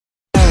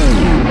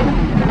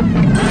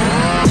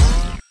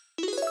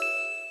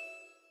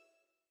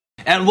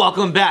And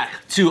welcome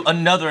back to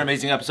another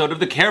amazing episode of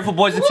the Careful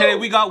Boys. And today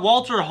we got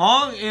Walter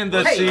Hong in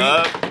the seat.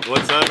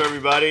 What's up,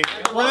 everybody?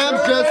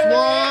 Rams just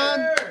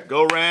won.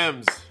 Go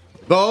Rams.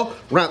 Go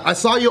Rams. I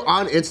saw you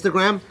on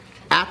Instagram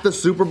at the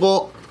Super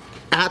Bowl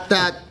at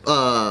that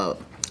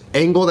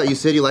angle that you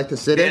said you like to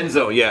sit in. End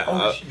zone, yeah.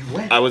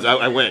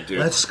 I went, dude.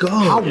 Let's go.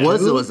 How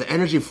was it? Was the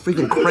energy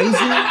freaking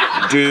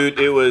crazy? Dude,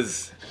 it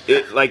was.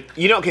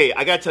 Okay,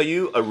 I gotta tell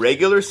you, a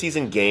regular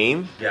season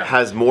game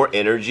has more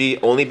energy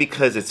only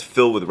because it's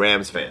filled with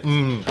Rams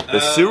fans. The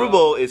Super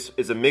Bowl is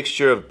a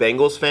mixture of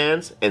Bengals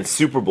fans and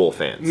Super Bowl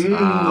fans.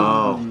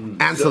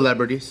 And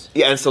celebrities.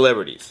 Yeah, and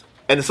celebrities.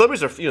 And the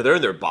celebrities are, they're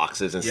in their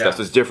boxes and stuff,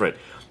 so it's different.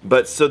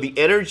 But so the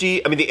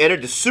energy,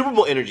 the Super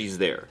Bowl energy is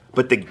there,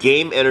 but the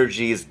game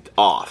energy is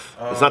off.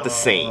 It's not the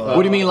same. What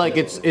do you mean? Like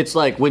it's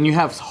like when you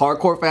have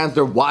hardcore fans,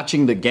 they're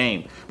watching the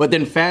game, but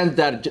then fans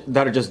that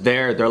are just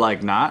there, they're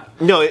like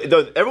not. No,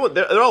 everyone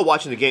they're all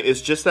watching the game.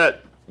 It's just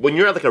that when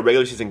you're at like a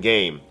regular season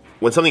game,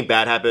 when something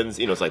bad happens,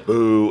 it's like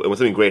boo, and when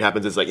something great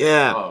happens, it's like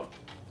yeah. Oh.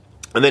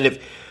 And then if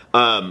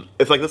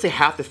like let's say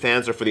half the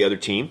fans are for the other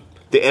team.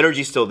 The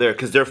energy's still there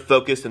because they're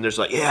focused and there's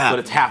like, yeah. But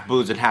it's half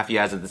boos and half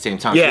yes at the same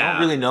time. Yeah. So you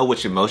don't really know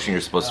which emotion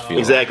you're supposed to feel.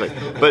 Exactly.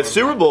 But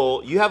Super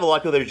Bowl, you have a lot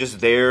of people that are just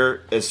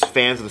there as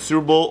fans of the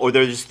Super Bowl, or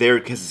they're just there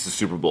because it's the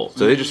Super Bowl.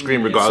 So they just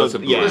scream regardless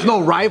of There's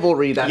no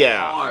rivalry that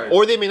hard.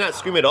 Or they may not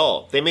scream at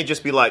all. They may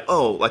just be like,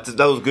 oh, that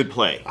was a good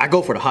play. I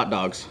go for the hot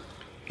dogs.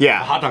 Yeah.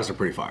 The hot dogs are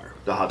pretty fire.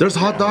 There's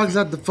hot dogs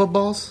at the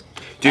footballs?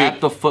 Dude, at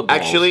the footballs.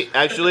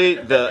 Actually,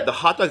 the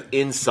hot dogs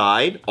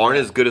inside aren't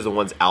as good as the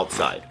ones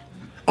outside.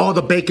 Oh,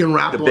 the bacon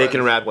wrap ones.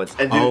 Bacon wrap ones.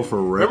 And dude, for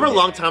real. Remember a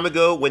long time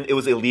ago when it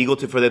was illegal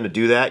for them to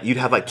do that? You'd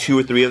have like 2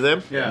 or 3 of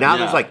them. Yeah. Now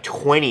there's like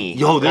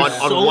 20 on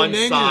one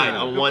side.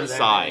 On one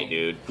side,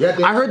 dude. Yeah,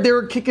 I heard they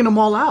were kicking them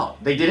all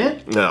out. They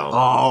didn't? No.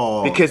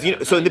 Oh. Because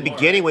so in the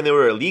beginning when they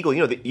were illegal,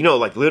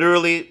 like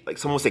literally, like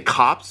someone would say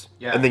cops,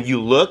 and then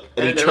you look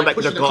and you turn back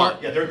and they're gone.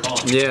 Yeah, they're gone.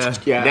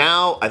 Yeah.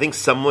 Now I think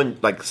someone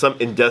like some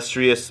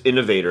industrious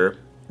innovator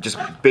just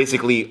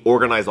basically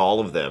organized all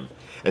of them.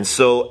 And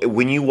so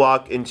when you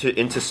walk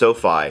into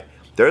SoFi,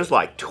 there's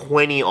like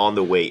 20 on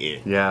the way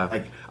in. Yeah.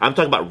 Like I'm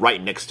talking about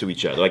right next to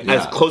each other. Like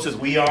as close as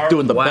we are.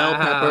 Doing the bell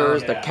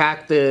peppers, the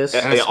cactus.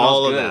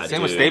 All of that.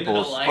 Same with dude.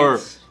 Staples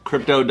or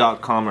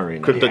Crypto.com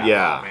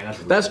Arena.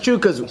 That's true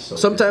because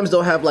sometimes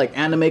they'll have like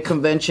anime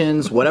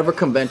conventions, whatever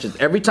conventions.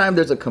 Every time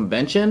there's a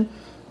convention,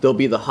 there'll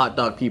be the hot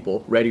dog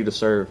people ready to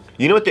serve.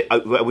 You know what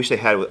I wish they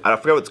had? I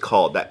forgot what it's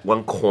called. That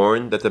one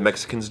corn that the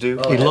Mexicans do.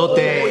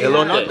 Elote.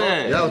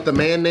 Yeah, with the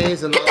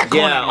mayonnaise and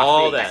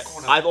all that.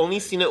 I've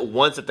only seen it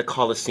once at the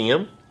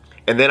Coliseum,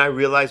 and then I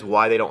realized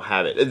why they don't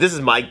have it. This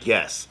is my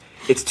guess.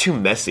 It's too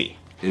messy.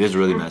 It is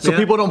really messy. So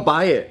people don't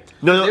buy it.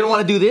 No, they don't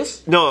want to do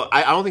this. No,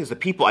 I don't think it's the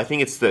people. I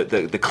think it's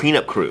the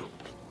cleanup crew.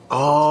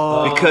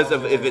 Oh. Because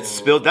if it's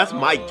spilled, that's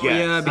my guess.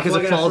 Yeah, because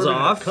it falls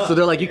off. So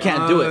they're like, you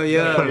can't do it.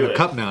 Yeah. Put it in a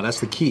cup now. That's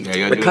the key.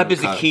 The cup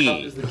is the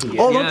key.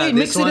 Oh, don't they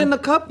mix it in the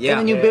cup? Yeah. And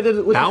then you bit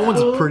it with That the one's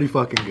spoon? pretty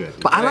fucking good.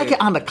 But I like it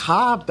on the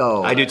cob,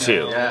 though. I do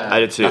too. I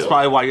do too. That's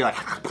probably why you're like.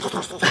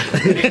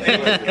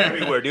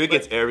 everywhere, dude. It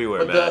gets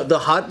everywhere, man. The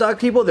hot dog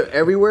people, they're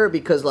everywhere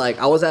because, like,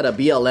 I was at a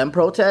BLM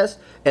protest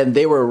and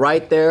they were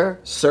right there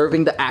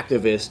serving the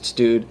activists,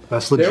 dude.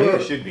 That's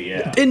legit. should be,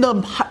 yeah. In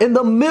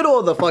the middle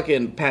of the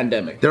fucking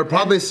pandemic. They're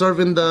probably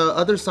serving the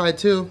other side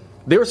too.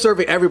 They were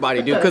serving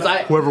everybody, dude. Because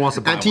Whoever wants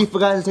to buy one. Antifa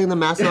guys taking the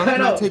mask off.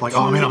 Like,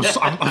 oh man, I'm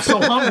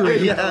so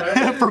hungry.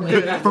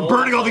 For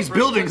burning all these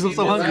buildings, I'm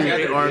so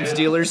hungry. Arms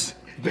dealers.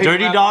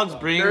 Dirty Dogs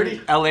bring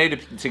LA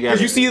together.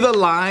 Did you see the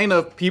line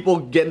of people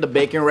getting the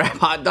bacon wrap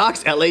hot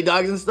dogs, LA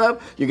dogs and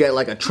stuff? You get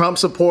like a Trump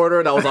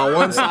supporter that was on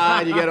one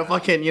side. You get a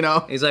fucking,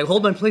 He's like,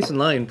 hold my place in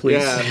line,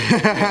 please.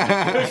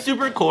 Yeah. They're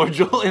super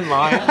cordial in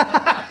line.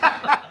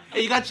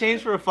 Hey, you got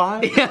change for a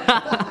 5?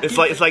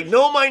 It's like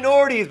no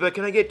minorities, but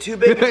can I get 2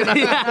 bacon?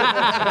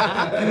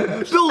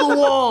 Build a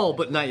wall,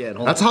 but not yet.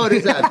 Hold That's how it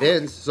is at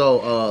Vin's.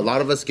 So a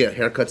lot of us get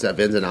haircuts at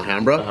Vin's in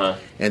Alhambra,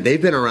 and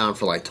they've been around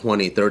for like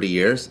 20, 30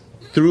 years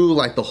through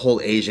like the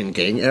whole Asian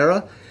gang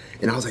era.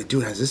 And I was like,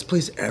 dude, has this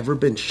place ever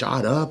been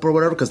shot up or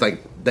whatever? Because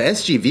like the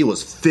SGV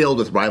was filled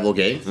with rival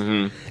gangs.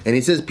 And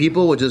he says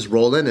people would just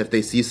roll in if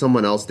they see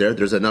someone else there.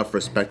 There's enough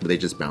respect, but they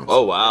just bounce.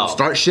 Oh, wow.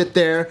 Start shit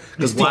there.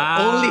 Because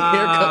Only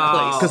haircut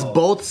place. Because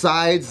both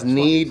sides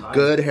need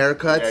good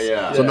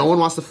haircuts. So no one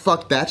wants to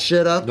fuck that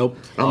shit up. Nope.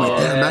 I'm like,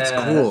 damn, that's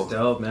cool. That's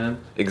dope,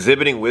 man.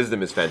 Exhibiting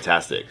wisdom is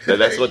fantastic.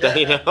 That's what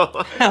they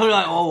We're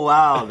like, oh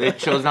wow, they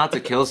chose not to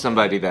kill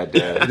somebody that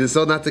day. They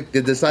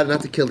decided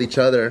not to kill each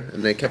other,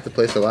 and they kept the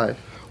place alive.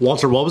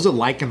 Walter, what was it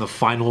like in the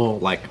final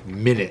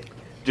minute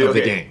of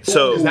the game?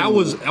 So 'Cause that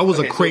was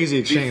a crazy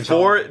exchange.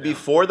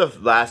 Before the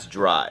last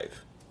drive.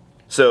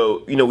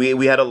 So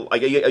we had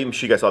I'm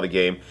sure you guys saw the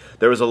game.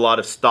 There was a lot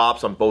of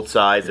stops on both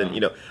sides,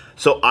 and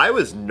so I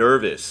was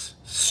nervous,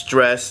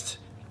 stressed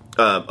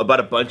about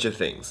a bunch of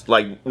things.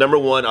 Like number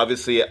one,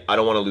 obviously, I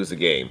don't want to lose the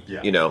game.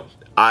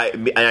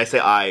 I say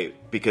I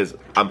because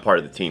I'm part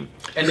of the team.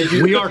 And did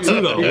you? We are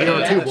too, though. We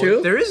are too,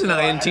 boy. There is an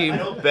IN team.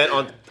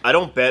 I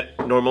don't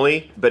bet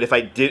normally, but if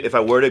I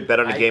were to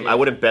bet on a game, I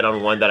wouldn't bet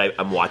on one that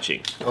I'm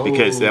watching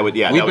because that would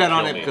we that would bet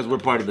on kill it me. because we're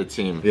part of the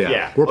team.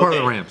 Yeah. We're part of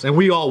the Rams, and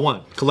we all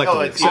won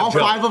collectively. except All Joe.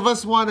 5 of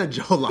us won and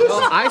Joe lost.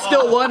 I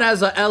still won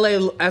as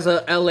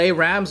a LA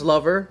Rams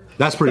lover.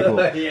 That's pretty cool.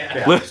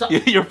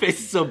 Your face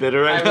is so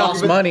bitter right I now.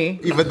 lost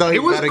money, Even though he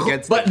was bet cool,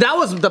 against but that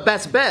was the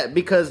best bet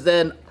because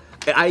then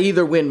I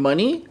either win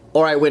money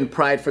or I win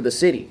pride for the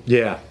city.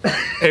 Yeah.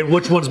 And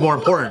which one's more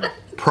important?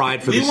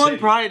 Pride for the You won city.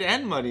 pride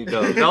and money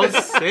though. That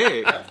was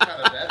sick.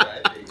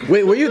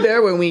 Wait, were you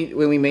there when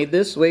we made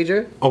this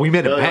wager? Oh, we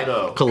made a bet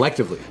no.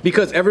 collectively.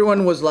 Because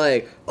everyone was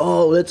like,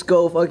 "Oh, let's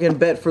go fucking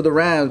bet for the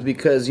Rams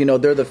because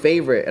they're the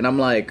favorite," and I'm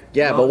like,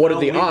 "Yeah, but what are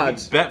the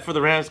odds?" Bet for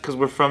the Rams because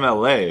we're from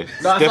LA.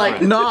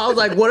 I was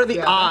like, what are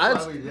the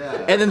odds?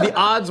 And then the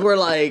odds were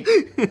like,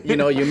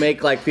 you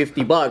make like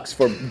 $50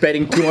 for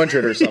betting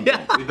 200 or something.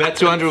 We bet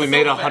 200. We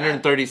made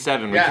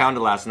 137. We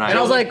counted last night. And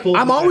I was like,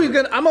 I'm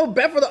gonna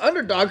bet for the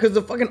underdog because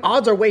the fucking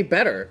odds are way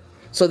better.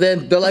 So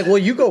then they're like, well,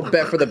 you go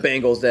bet for the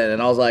Bengals then.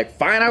 And I was like,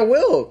 fine, I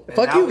will.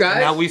 Fuck you guys.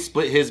 Now we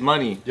split his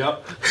money.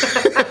 Yep.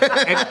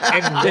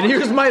 And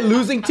here's my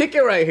losing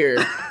ticket right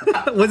here.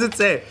 What does it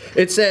say?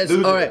 It says,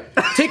 all right,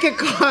 ticket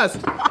cost.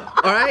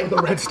 All right. The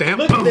red stamp.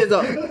 Look at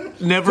this.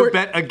 Never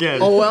bet again.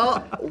 Oh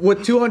well, with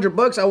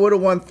 $200, I would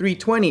have won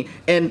 $320,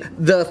 and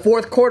the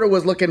fourth quarter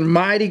was looking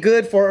mighty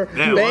good for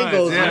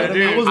Bengals.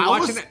 I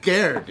was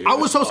scared, dude. I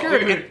was so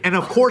scared. And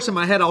of course, in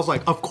my head, I was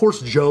like, of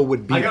course Joe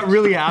would beat I got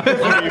really happy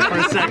for you for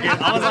a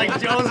second. I was like,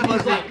 Joe's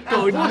must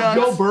go nuts.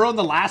 Joe Burrow in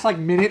the last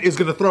minute is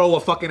going to throw a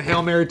fucking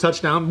Hail Mary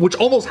touchdown, which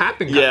almost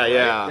happened.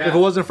 Yeah. If it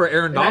wasn't for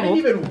Aaron And I Donald.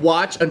 didn't even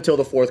watch until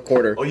the fourth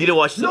quarter. Oh, you didn't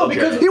watch this? No,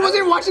 because He wasn't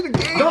even watching the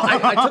game. no,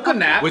 I took a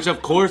nap. Which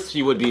of course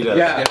he would beat us.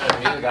 Yeah.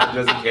 The guy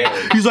doesn't care.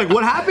 He's like,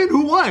 what happened?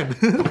 Who won?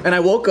 And I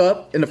woke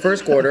up in the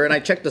first quarter and I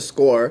checked the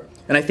score.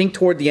 And I think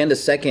toward the end of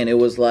second, it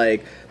was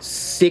like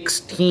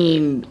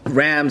 16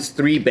 Rams,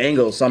 3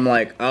 Bengals. So I'm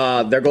like,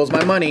 there goes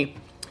my money.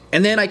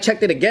 And then I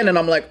checked it again and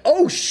I'm like,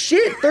 oh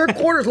shit, third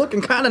quarter's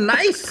looking kind of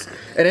nice.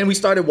 And then we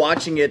started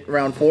watching it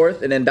around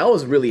fourth, and then that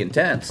was really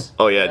intense.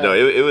 Oh yeah, no,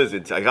 it was.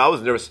 Like, I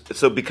was nervous.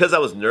 So because I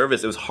was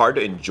nervous, it was hard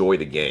to enjoy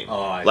the game,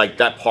 like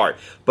that part.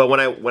 But when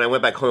I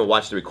went back home and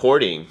watched the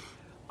recording,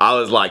 I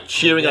was like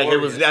cheering like it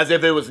was as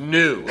if it was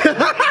new.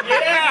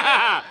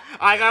 Yeah,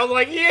 I was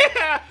like,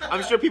 yeah.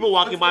 I'm sure people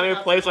walking by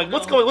my place like,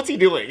 what's he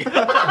doing?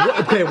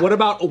 Okay, what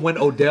about when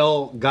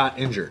Odell got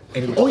injured?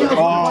 And or his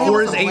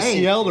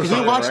ACL or Because something,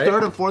 we watched right?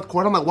 third and fourth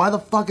quarter. I'm like, why the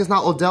fuck is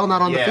not Odell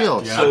not on the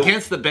field? So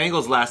against the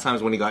Bengals last time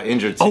is when he got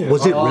injured. Too. Oh,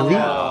 was it really?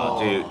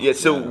 Dude, yeah.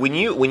 So when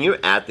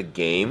you're at the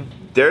game,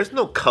 there's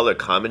no color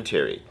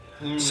commentary.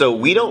 So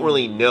we don't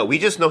really know. We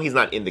just know he's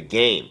not in the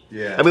game.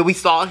 Yeah. I mean, we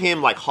saw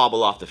him like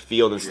hobble off the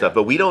field and stuff,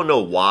 but we don't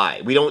know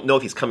why. We don't know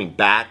if he's coming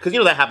back because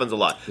that happens a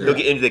lot. They'll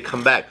get injured, they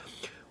come back.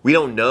 We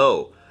don't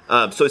know.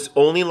 So it's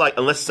only like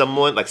unless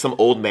someone like some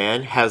old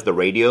man has the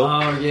radio.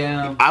 Oh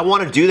yeah. I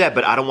want to do that,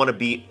 but I don't want to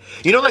be.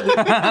 Like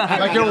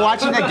Like you're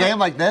watching a game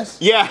like this?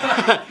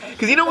 yeah,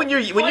 because when you're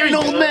an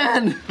old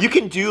man. you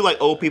can do like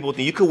old people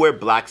thing. You can wear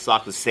black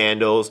socks with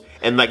sandals,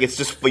 and like it's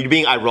just you're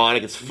being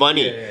ironic. It's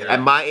funny.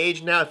 At my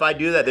age now, if I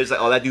do that, there's like,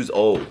 oh, that dude's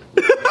old.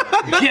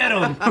 Get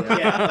him.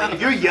 Yeah, like,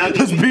 if you're young,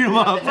 Just beat him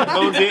up.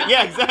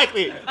 yeah,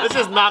 exactly. Let's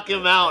just knock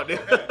him out.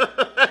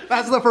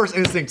 That's the first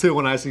instinct too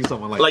when I see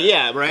someone like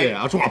yeah, right. yeah,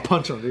 I just want to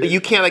punch him. Dude.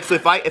 You can't so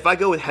if I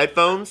go with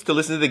headphones to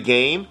listen to the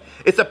game,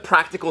 it's a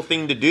practical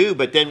thing to do.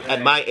 But then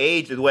at my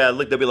age, the way I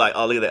look, they'll be like,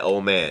 oh, look at that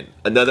old man,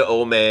 another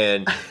old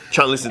man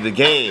trying to listen to the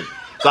game.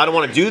 So I don't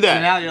want to do that.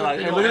 And now you're like,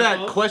 hey, look at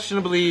that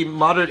questionably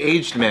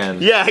moderate-aged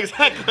man. Yeah,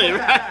 exactly.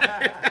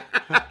 Right.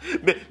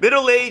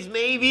 Middle age,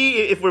 maybe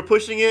if we're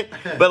pushing it,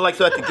 but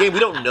so at the game we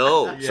don't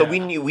know. So we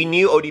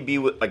knew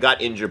ODB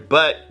got injured,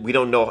 but we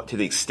don't know to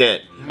the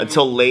extent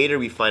until later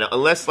we find out.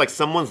 Unless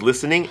someone's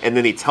listening and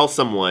then they tell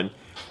someone.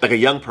 Like a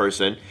young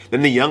person,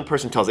 then the young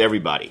person tells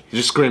everybody. He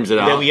just screams it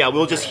out. Then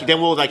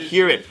we'll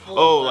hear it.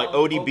 Oh, like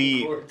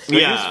ODB,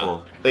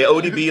 useful. Like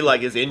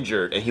ODB is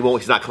injured and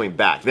he's not coming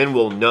back. Then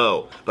we'll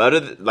know.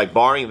 But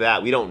barring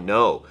that, we don't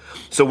know.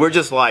 So we're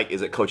just like,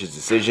 is it coach's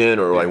decision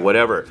or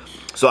whatever?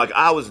 So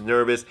I was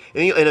nervous.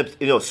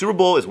 And Super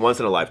Bowl is once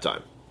in a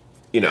lifetime.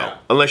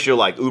 Unless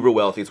you're uber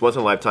wealthy, it's once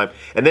in a lifetime.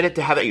 And then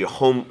to have it at your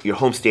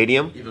home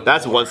stadium,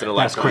 that's once in a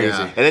lifetime. That's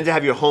crazy. And then to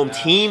have your home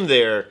team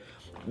there.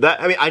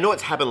 I know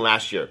it's happened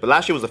last year, but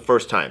last year was the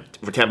first time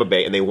for Tampa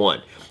Bay, and they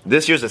won.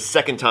 This year's the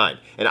second time,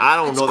 and I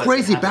don't know. It's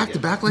crazy, back to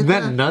back like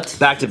That that. nuts.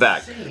 Back to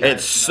back, and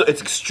it's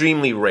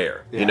extremely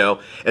rare,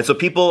 And so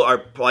people are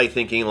probably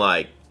thinking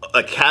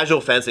a casual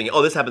fan saying,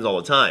 "Oh, this happens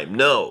all the time."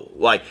 No,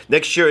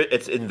 next year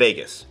it's in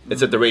Vegas.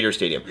 It's at the Raiders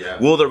Stadium. Yeah.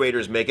 Will the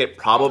Raiders make it?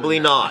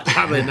 Probably not.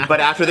 But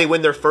after they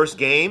win their first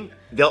game,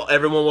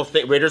 everyone will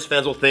think Raiders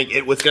fans will think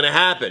it's going to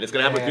happen. It's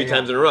going to happen 3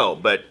 times in a row,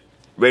 but.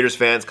 Raiders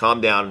fans, calm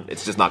down.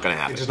 It's just not going to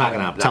happen. It's just not going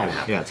to happen. Tell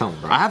him. Yeah, tell him,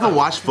 bro. I haven't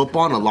watched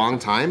football in a long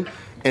time,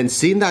 and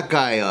seeing that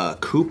guy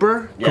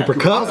Cooper. Cooper I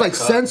Kupp. was like,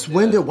 since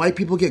when did white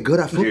people get good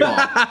at football?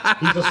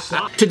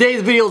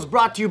 Today's video is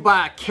brought to you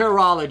by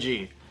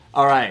Careology.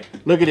 All right,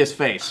 look at his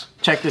face.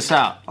 Check this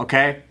out,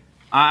 okay?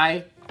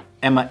 I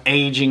am an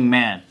aging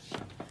man.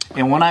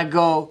 And when I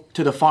go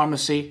to the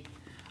pharmacy,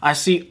 I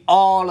see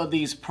all of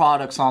these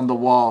products on the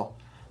wall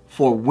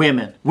for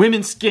women.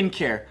 Women's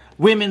skincare,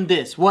 women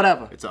this,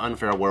 whatever. It's an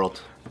unfair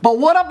world. But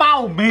what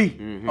about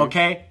me,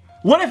 okay?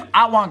 What if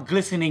I want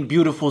glistening,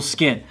 beautiful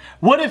skin?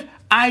 What if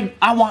I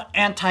want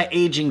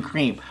anti-aging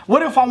cream?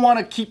 What if I want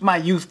to keep my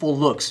youthful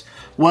looks?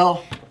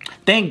 Well,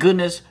 thank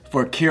goodness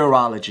for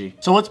Careology.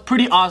 So what's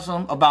pretty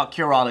awesome about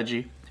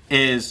Careology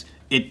is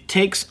it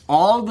takes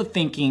all the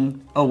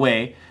thinking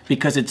away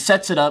because it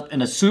sets it up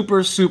in a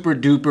super, super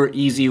duper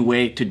easy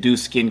way to do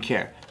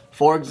skincare.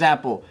 For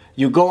example,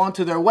 you go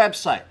onto their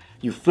website,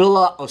 you fill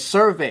out a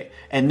survey,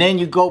 and then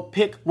you go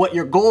pick what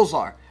your goals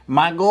are.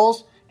 My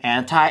goals?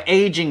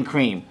 Anti-aging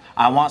cream.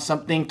 I want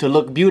something to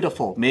look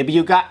beautiful. Maybe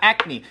you got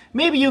acne.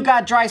 Maybe you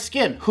got dry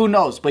skin. Who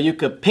knows? But you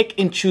could pick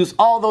and choose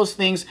all those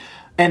things.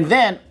 And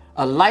then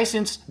a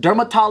licensed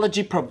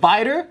dermatology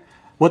provider,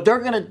 what they're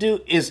gonna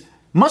do is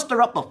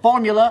muster up a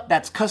formula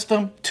that's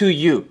custom to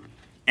you.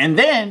 And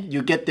then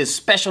you get this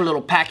special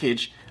little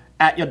package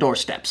at your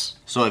doorsteps.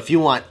 So if you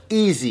want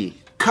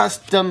easy,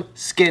 custom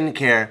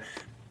skincare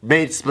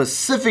made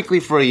specifically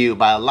for you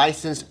by a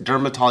licensed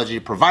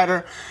dermatology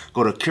provider,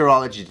 go to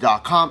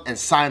Curology.com and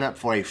sign up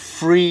for a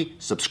free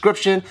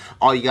subscription.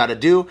 All you gotta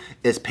do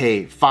is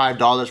pay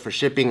 $5 for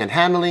shipping and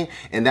handling,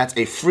 and that's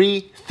a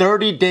free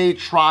 30-day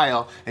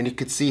trial, and you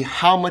can see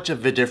how much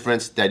of a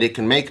difference that it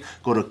can make.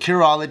 Go to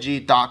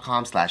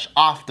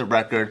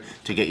Curology.com/offtherecord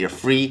to get your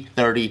free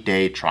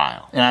 30-day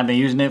trial. And I've been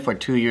using it for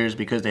 2 years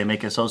because they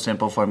make it so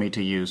simple for me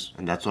to use.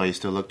 And that's why you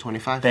still look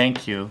 25?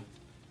 Thank you.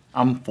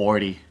 I'm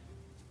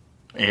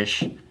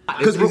 40-ish.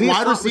 Because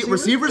wide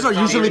receivers are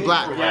usually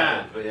black,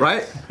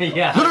 right?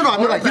 Yeah. No, I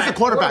mean like he's a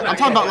quarterback. I'm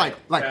talking about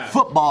like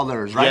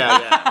footballers, right?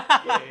 Yeah.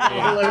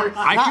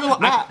 I feel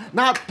like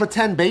not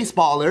pretend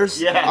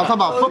baseballers. I'm talking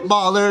about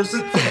footballers.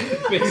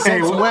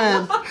 Since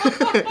when?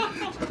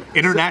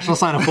 International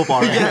sign of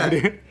football, right?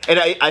 Dude? And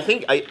I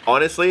think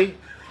honestly,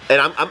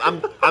 and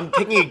I'm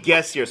taking a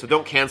guess here, so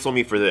don't cancel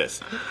me for this.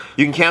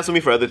 You can cancel me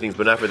for other things,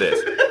 but not for this.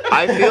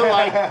 I feel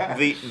like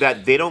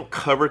that they don't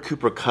cover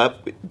Cooper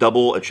Kupp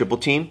double and triple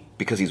team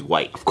because he's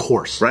white. Of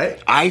course,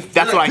 right?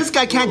 That's what This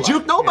guy can't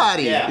juke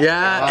nobody.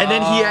 Yeah, and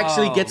then he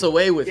actually gets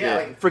away with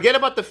it. Forget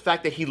about the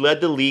fact that he led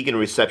the league in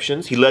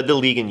receptions, he led the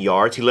league in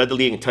yards, he led the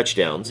league in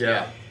touchdowns.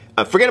 Yeah.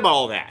 Forget about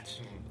all that.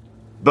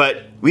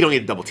 But we don't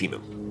need to double team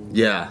him.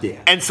 Yeah.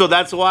 And so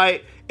that's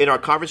why in our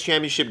conference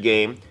championship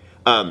game,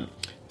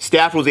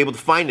 Stafford was able to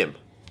find him.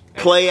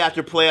 Play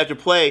after play after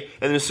play.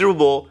 And in the Super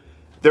Bowl,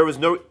 there was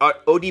no...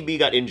 ODB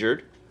got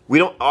injured.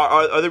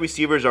 Our other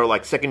receivers are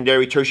like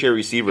secondary, tertiary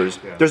receivers.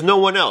 There's no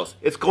one else.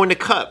 It's going to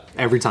Kupp.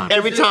 Every time.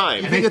 Every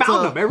time. They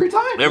found him every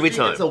time. Every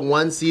time. It's a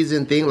one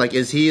season thing. Like,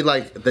 is he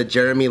like the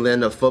Jeremy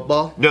Lin of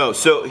football? No,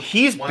 so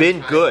he's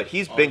been good.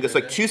 He's been good. So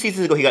like 2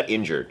 seasons ago, he got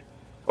injured.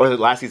 Or the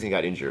last season, he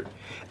got injured.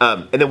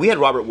 And then we had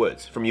Robert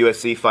Woods from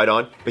USC fight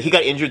on, but he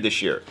got injured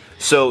this year.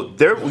 So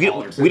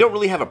we don't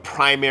really have a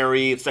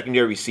primary,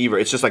 secondary receiver.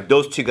 It's just like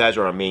those two guys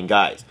are our main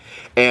guys.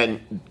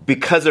 And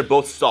because they're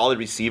both solid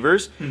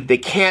receivers, they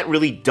can't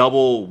really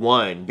double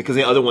one because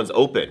the other one's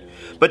open.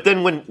 But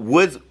then when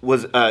Woods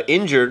was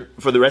injured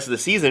for the rest of the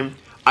season,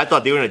 I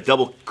thought they were going to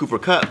double Cooper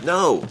Kupp.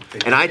 No.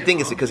 And I think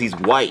it's because he's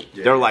white.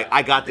 They're like,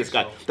 I got this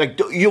guy. Like,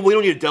 we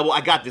don't need a double.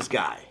 I got this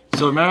guy.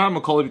 So remember how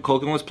Macaulay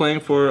Culkin was playing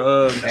for?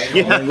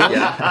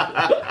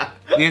 The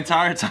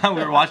entire time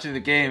we were watching the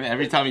game,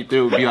 every time he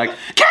threw, it would be like,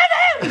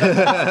 Kevin!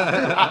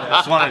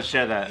 Just wanted to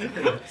share that.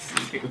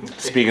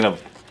 Speaking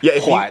of,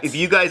 if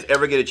you guys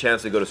ever get a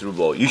chance to go to Super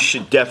Bowl, you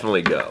should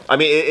definitely go. I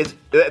mean,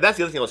 that's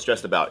the other thing I was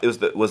stressed about.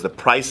 It was the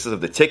prices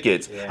of the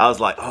tickets. I was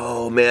like,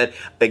 oh man,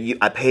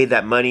 I paid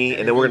that money,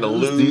 and then we're gonna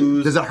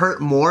lose. Does it hurt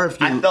more if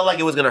you? I felt like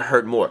it was gonna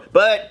hurt more,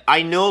 but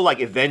I know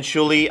like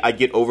eventually I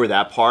get over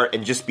that part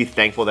and just be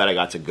thankful that I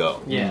got to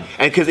go. Yeah.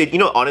 And because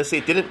honestly,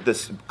 it didn't.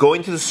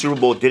 Going to the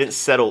Super Bowl didn't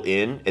settle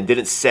in and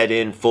didn't set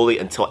in fully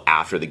until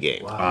after the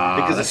game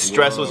because the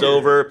stress was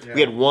over. Yeah.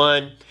 We had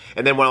won.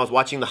 And then when I was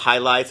watching the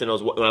highlights and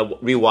when I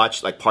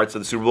rewatched like parts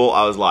of the Super Bowl,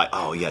 I was like,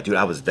 "Oh yeah, dude,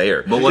 I was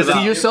there." But was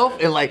it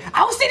yourself and like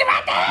I was sitting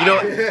right there? You know,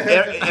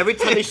 every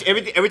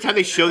time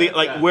they show the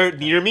like where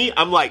near me,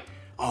 I'm like,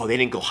 "Oh, they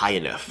didn't go high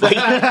enough." Like,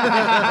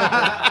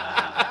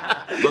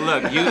 but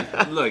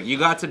look, you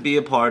got to be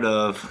a part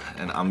of,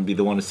 and I'm gonna be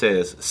the one to say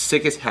this,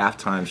 sickest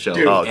halftime show.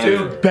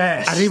 Dude.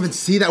 Best. I didn't even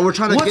see that. We're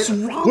trying to get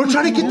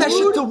that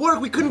shit to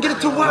work. We couldn't get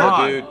it to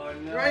work. Dude.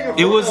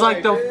 It was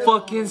like the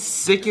fucking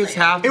sickest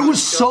halftime. It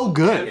was so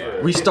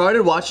good. We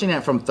started watching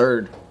it from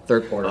third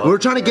quarter. We were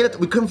trying to get it.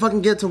 We couldn't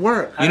fucking get it to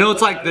work. You know,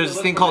 it's like there's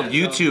this thing called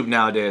YouTube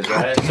nowadays,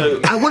 right? so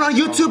I went on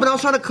YouTube and I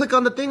was trying to click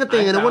on the thing and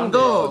it wouldn't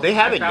go. they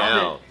have it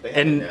now.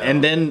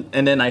 And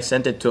then I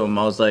sent it to him.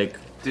 I was like,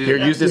 here,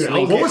 use this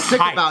link. What was sick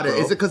Hype, about it? bro.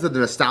 Is it because of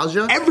the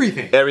nostalgia?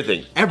 Everything.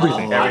 Everything.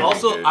 Everything. I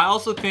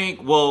also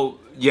think, well,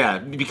 yeah,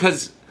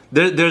 because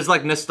There's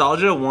like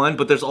nostalgia one,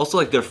 but there's also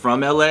like they're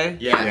from LA.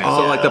 Yeah.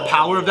 So like the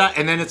power of that,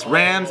 and then it's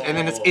Rams, and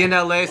then it's in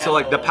LA. So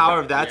like the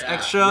power of that's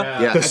extra.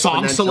 Yeah, The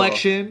song exponential.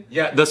 selection.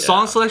 The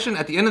song selection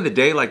at the end of the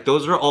day, like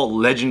those are all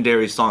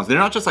legendary songs. They're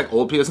not just like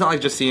old people. It's not like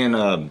just seeing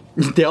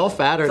They all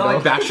fatter though.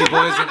 like Backstreet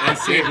Boys and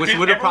NSYNC, which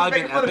would have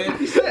probably been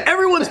epic.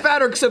 Everyone's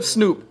fatter except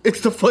Snoop.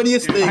 It's the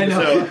funniest thing. I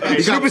know.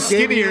 Snoop is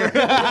skinnier.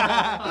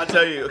 I'll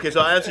tell you. Okay,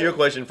 so I'll answer your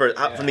question first.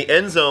 From the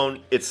end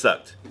zone, it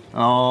sucked.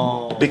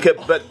 Oh. Because,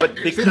 but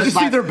Did you because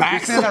see their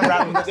backs?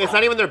 it's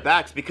not even their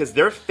backs because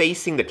they're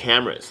facing the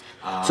cameras.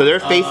 So they're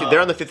facing.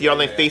 They're on the 50-yard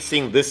line,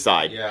 facing this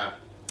side. Yeah.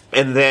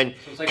 And then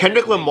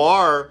Kendrick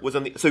Lamar was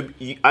on the. So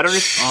I don't know.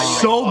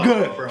 So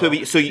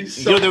good. So you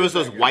know there was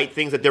those white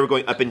things that they were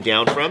going up and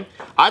down from.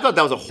 I thought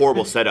that was a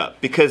horrible setup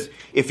because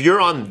if you're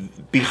on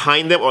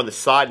behind them or on the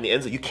side in the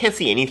end zone, you can't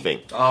see anything.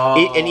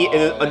 And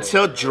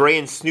until Dre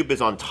and Snoop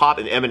is on top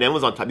and Eminem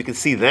was on top, you can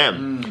see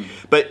them.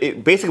 But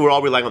basically, we're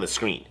all relying on the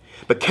screen.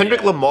 But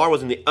Kendrick Lamar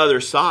was on the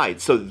other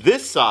side, so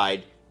this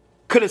side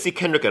couldn't see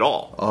Kendrick at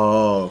all.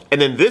 Oh.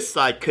 And then this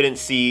side couldn't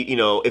see, you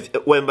know,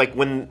 when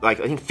I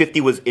think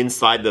 50 was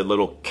inside the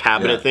little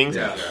cabinet things.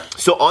 Yeah.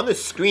 So on the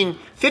screen,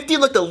 50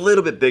 looked a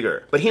little bit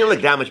bigger, but he didn't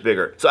look that much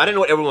bigger. So I didn't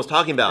know what everyone was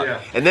talking about. Yeah.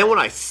 And then when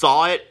I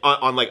saw it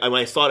when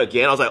I saw it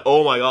again, I was like,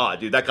 oh my god,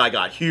 dude, that guy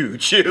got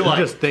huge. I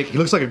just think he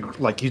looks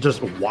like he's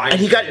just wide.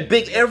 And he got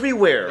big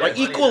everywhere, like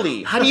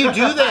equally. How do you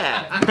do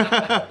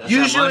that?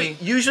 usually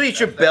it's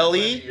your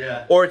belly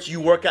or it's you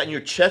work out in your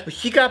chest, but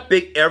he got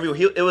big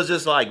everywhere. It was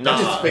just like,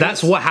 nah.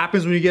 That's what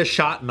happens when you get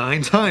shot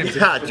 9 times.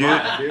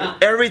 Yeah, dude.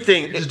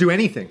 Everything. Just do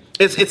anything.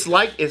 It's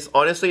like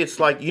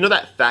you know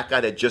that fat guy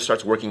that just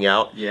starts working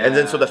out, and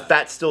then so the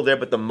fat's still there,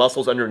 but the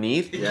muscles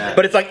underneath. Yeah.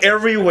 But it's like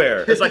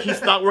everywhere. It's like he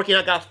stopped working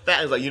out, got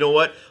fat. He's like, you know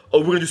what? Oh,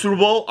 we're gonna do Super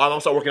Bowl. I'm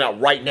gonna start working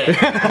out right now,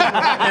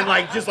 and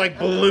like just like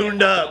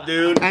ballooned up,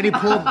 dude. And he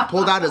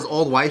pulled out his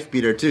old wife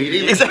beater too.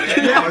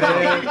 Exactly.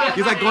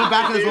 He's like going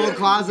back to his old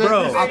closet.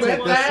 Bro. I'll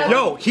take this one.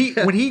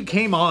 Yo, when he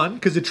came on,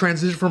 because it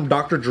transitioned from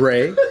Dr.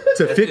 Dre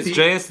to 50. It's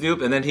Dre and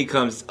Snoop, and then he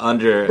comes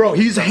under. Bro,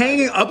 he's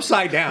hanging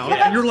upside down,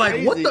 and you're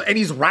like, what the? And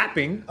he's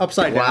rapping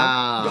upside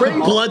Wow. down.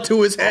 Blood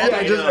to his head.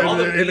 All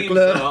the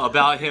memes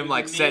about him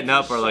like setting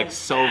up are like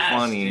so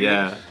funny.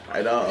 Yeah.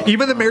 I know.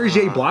 Even the Mary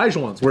J. Blige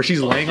ones, where she's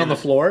laying on the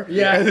floor,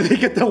 and then they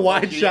get the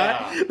wide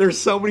shot. There's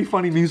so many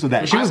funny memes with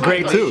that. She was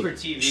great too.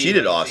 She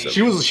did awesome.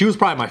 She was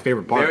probably my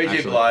favorite part. Mary J.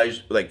 actually.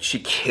 Blige, like she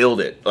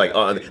killed it. Like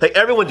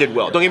everyone did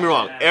well. Don't get me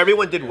wrong,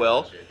 everyone did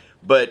well.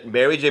 But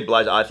Mary J.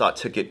 Blige, I thought,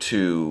 took it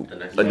to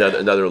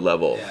another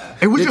level.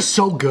 It was just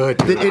so good.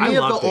 Did any I of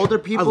the loved it. older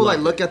I people loved like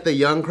it. look at the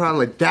young crowd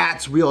like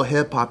that's real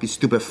hip hop, you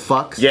stupid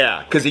fucks?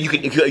 Yeah, because you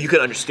can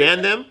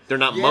understand them. They're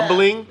not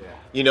mumbling,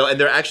 you know, and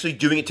they're actually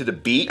doing it to the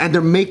beat. And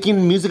they're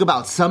making music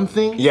about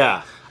something.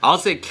 Yeah. I'll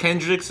say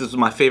Kendrick's is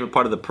my favorite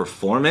part of the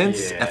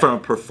performance, from a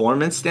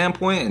performance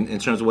standpoint, in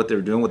terms of what they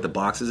were doing with the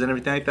boxes and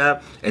everything like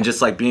that, and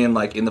just like being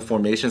like in the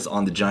formations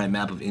on the giant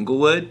map of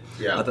Inglewood.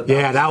 Yeah. I thought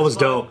That was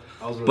dope.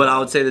 But I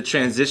would say the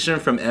transition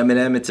from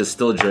Eminem into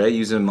Still Dre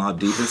using Mobb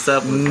Deep and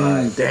stuff was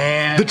like,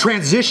 Damn. The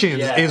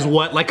transitions is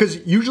what, like,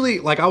 because usually,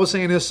 like I was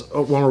saying this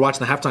when we're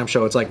watching the halftime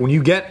show, it's like when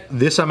you get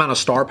this amount of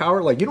star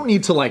power, like you don't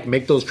need to like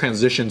make those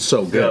transitions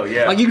so good.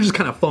 yeah. Like you can just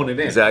kind of phone it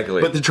in.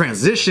 Exactly. But the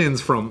transitions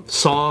from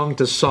song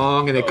to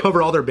song and they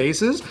cover all their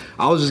bases,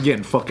 I was just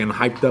getting fucking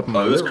hyped up. In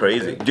my Oh, it was living room.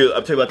 crazy. Dude,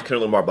 I'm talking about the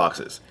Kendrick Lamar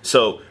boxes.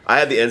 So I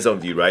had the end zone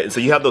view, right? And so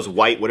you have those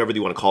white, whatever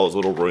you want to call those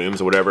little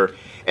rooms or whatever.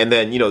 And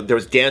then, you know, there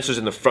was dancers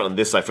in the front on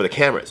this side for the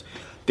cameras.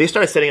 They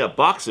started setting up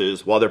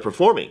boxes while they're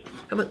performing.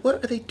 I'm like, what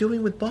are they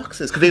doing with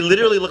boxes? Because they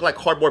literally look like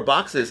cardboard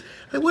boxes.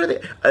 Like, what are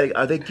they?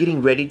 Are they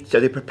getting ready? Are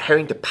they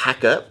preparing to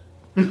pack up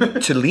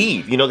to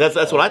leave? You know, that's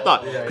what I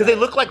thought. Because they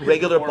look like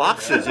regular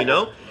boxes, you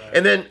know.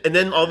 And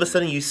then all of a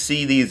sudden you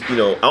see these, you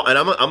know, and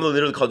I'm gonna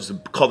literally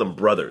call them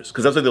brothers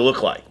because that's what they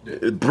look like.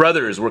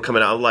 Brothers were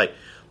coming out. I'm like,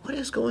 what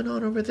is going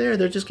on over there?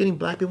 They're just getting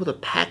black people to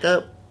pack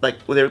up, like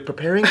when they're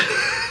preparing.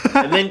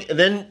 and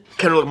then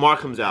Kendrick Lamar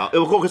comes out. It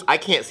was cool because I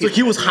can't see. So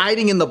he was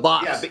hiding in the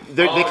box. Yeah,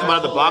 they come out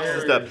of the boxes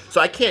and stuff.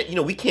 So I can't, you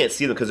know, we can't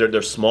see them because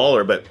they're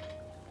smaller, but.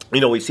 You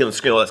know, we see on the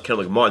screen, oh, that's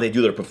Kendrick Lamar, and they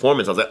do their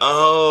performance. I was like,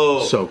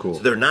 oh. So cool.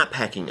 So they're not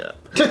packing up.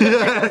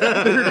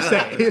 They're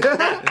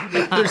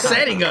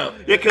setting up.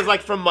 Yeah, because,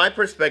 like, from my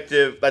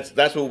perspective,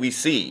 that's what we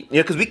see. You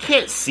know, because we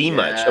can't see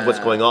much of what's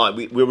going on.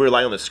 We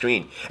rely on the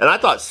screen. And I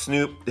thought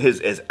Snoop,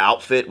 his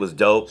outfit was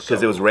dope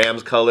because it was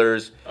Rams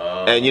colors.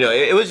 And, you know,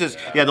 it was just,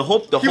 yeah, the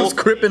whole. He was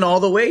cripping all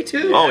the way,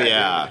 too. Oh,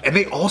 yeah. And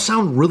they all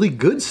sound really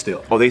good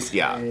still. Oh, They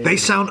sound They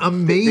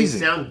amazing.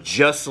 sound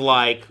just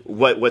like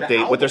what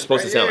they're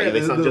supposed to sound like.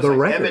 They sound just The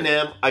like record.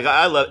 Eminem.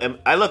 I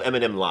love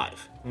Eminem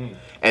live,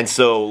 and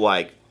so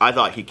like I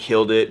thought he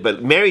killed it.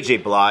 But Mary J.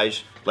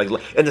 Blige, like,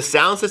 and the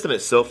sound system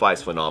at SoFi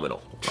is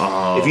phenomenal.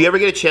 If you ever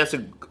get a chance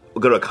to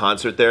go to a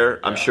concert there,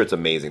 I'm sure it's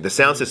amazing. The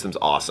sound system's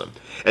awesome,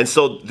 and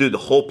so dude, the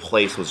whole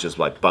place was just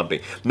like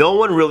bumping. You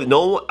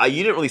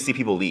didn't really see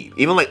people leave.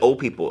 Even like old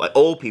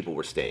people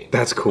were staying.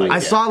 That's cool. I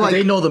saw like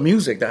They know the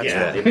music. That's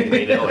Yeah, why.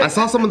 they know it. I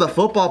saw some of the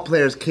football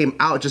players came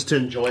out just to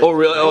enjoy. Oh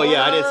really? Oh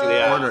yeah, I didn't see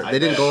that. Corner. They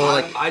didn't go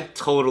like. I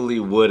totally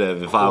would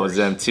have if I was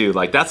them too.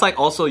 Like that's like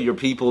also your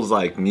people's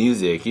like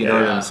music. You know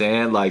what I'm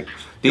saying? Like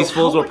these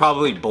fools were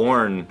probably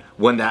born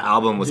when that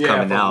album was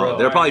coming out. real,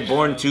 They're probably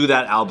born to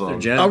that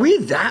album. Are we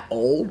that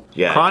old?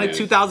 Yeah, Chronic dude.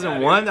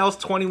 2001. That was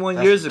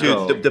 21 years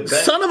ago. Dude, the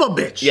best, Son of a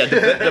bitch. yeah,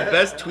 the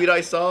best tweet I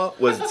saw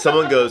was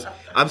someone goes,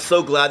 "I'm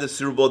so glad the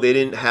Super Bowl they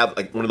didn't have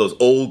like one of those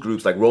old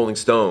groups like Rolling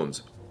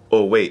Stones."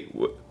 Oh wait,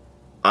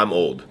 I'm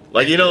old.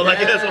 Like it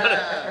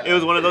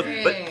was one of those.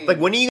 But like,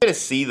 when are you gonna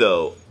see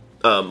though?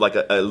 Like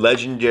a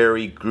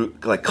legendary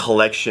group, like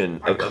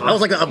collection of That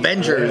was like the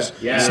Avengers.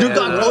 Snoop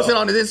Dogg posted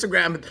on his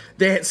Instagram.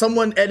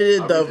 Someone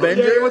edited the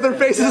Avengers with their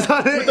faces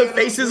on it. with the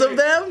faces of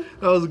them.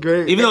 That was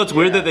great. Even though it's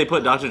weird that they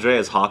put Dr. Dre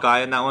as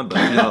Hawkeye in that one,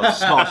 but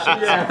small shit.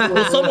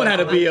 Well, someone had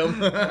to be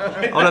him.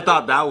 I would have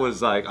thought that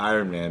was like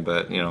Iron Man,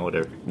 but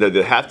whatever. the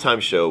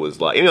halftime show was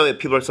like,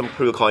 some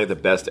people calling it the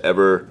best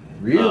ever.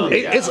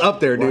 It's up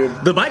there,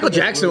 dude. The Michael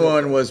Jackson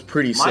one was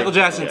pretty sick. Michael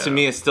Jackson to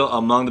me is still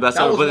among the best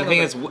That ever, was but the one thing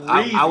of is,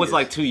 the I was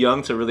like too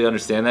young to really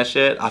understand that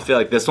shit. I feel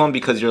like this one,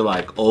 because you're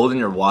like old and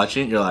you're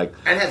watching, you're like,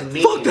 It has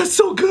meaning. fuck, that's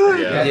so good.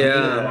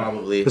 Yeah.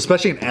 Probably.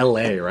 Especially in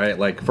LA, right?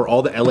 Like for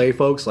all the LA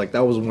folks, like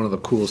that was one of the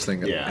coolest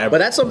things ever. But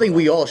that's something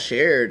we all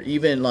shared.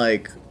 Even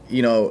like I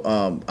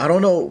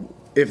don't know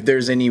if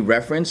there's any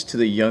reference to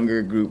the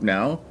younger group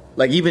now.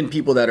 Like even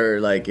people that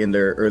are like in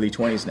their early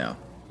 20s now.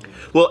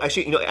 Well,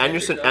 actually,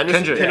 Kendrick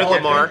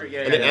Lamar, Kendrick,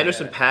 and then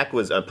Anderson .Paak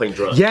was playing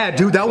drums. Yeah,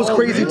 dude, that was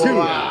crazy too.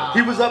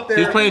 He was up there.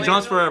 He was playing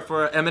drums for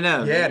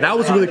Eminem. Yeah, that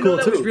was really cool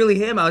That was too. really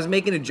him. I was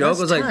making a joke. I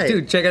was like, tight.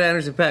 dude, check out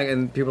Anderson .Paak.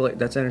 And people were like,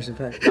 that's Anderson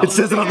 .Paak. It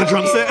says it on the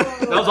drum set.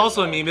 That was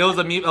also a meme. It was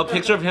a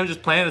picture of him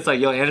just playing. It's like,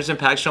 yo, Anderson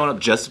 .Paak showing up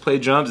just to play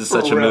drums is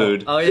such a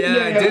mood. Oh, yeah.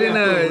 I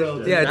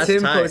didn't, That's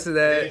Tim tight. posted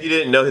that. You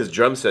didn't know his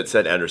drum set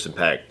said Anderson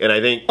 .Paak, and I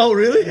think Oh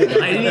really?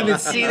 I didn't even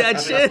see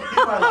that shit.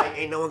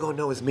 ain't no one gonna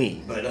know it's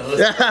me. But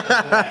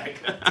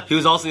He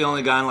was also the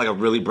only guy in like a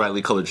really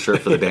brightly colored shirt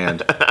for the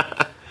band.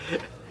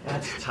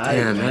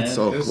 Damn, that's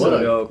so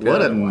cool.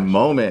 What a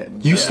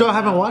moment. You still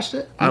haven't watched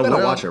it? You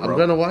gotta watch it, bro. I'm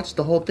gonna watch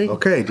the whole thing.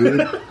 Okay,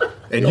 dude.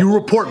 And you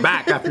report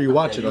back after you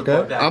watch it,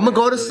 okay? I'm gonna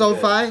go to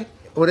SoFi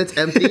when it's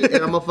empty, and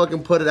I'm gonna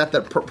fucking put it at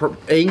the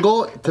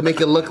angle to make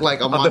it look like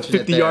I'm On the watching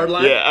it 50-yard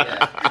line?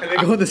 yeah. And they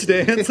go in the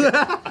stands.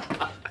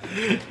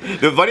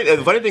 The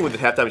funny thing with the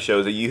halftime show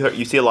is that you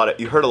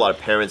heard a lot of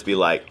parents be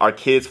like, our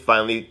kids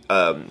finally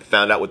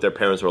found out what their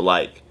parents were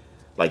like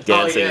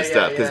dancing and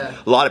stuff, because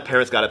a lot of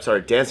parents got up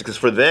started dancing, because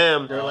for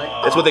them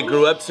that's what they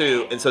grew up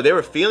to, and so they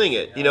were feeling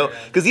it,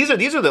 because these are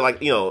the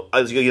like,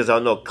 as you guys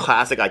all know,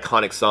 classic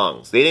iconic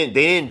songs. They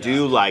didn't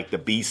do like the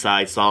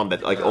B-side song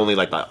that like only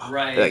like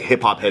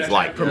hip hop heads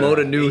like. Promote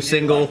a new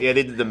single. Yeah,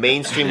 they did the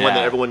mainstream one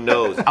that everyone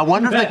knows. I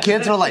wonder if the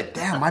kids are like,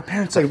 damn, my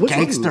parents are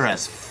gangster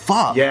as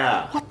fuck.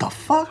 Yeah. What the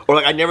fuck? Or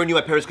like, I never knew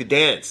my parents could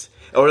dance.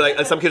 Or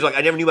like, some kids are like,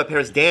 I never knew my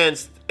parents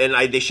danced, and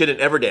they shouldn't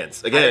ever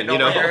dance again.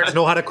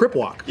 Know how to crip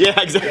walk. Yeah,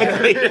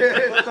 exactly.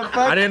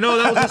 I didn't know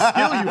that was a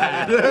skill you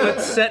had.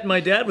 What set my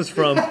dad was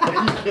from.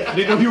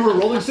 Didn't know you were a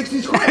rolling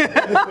 60s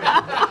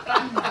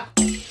crip.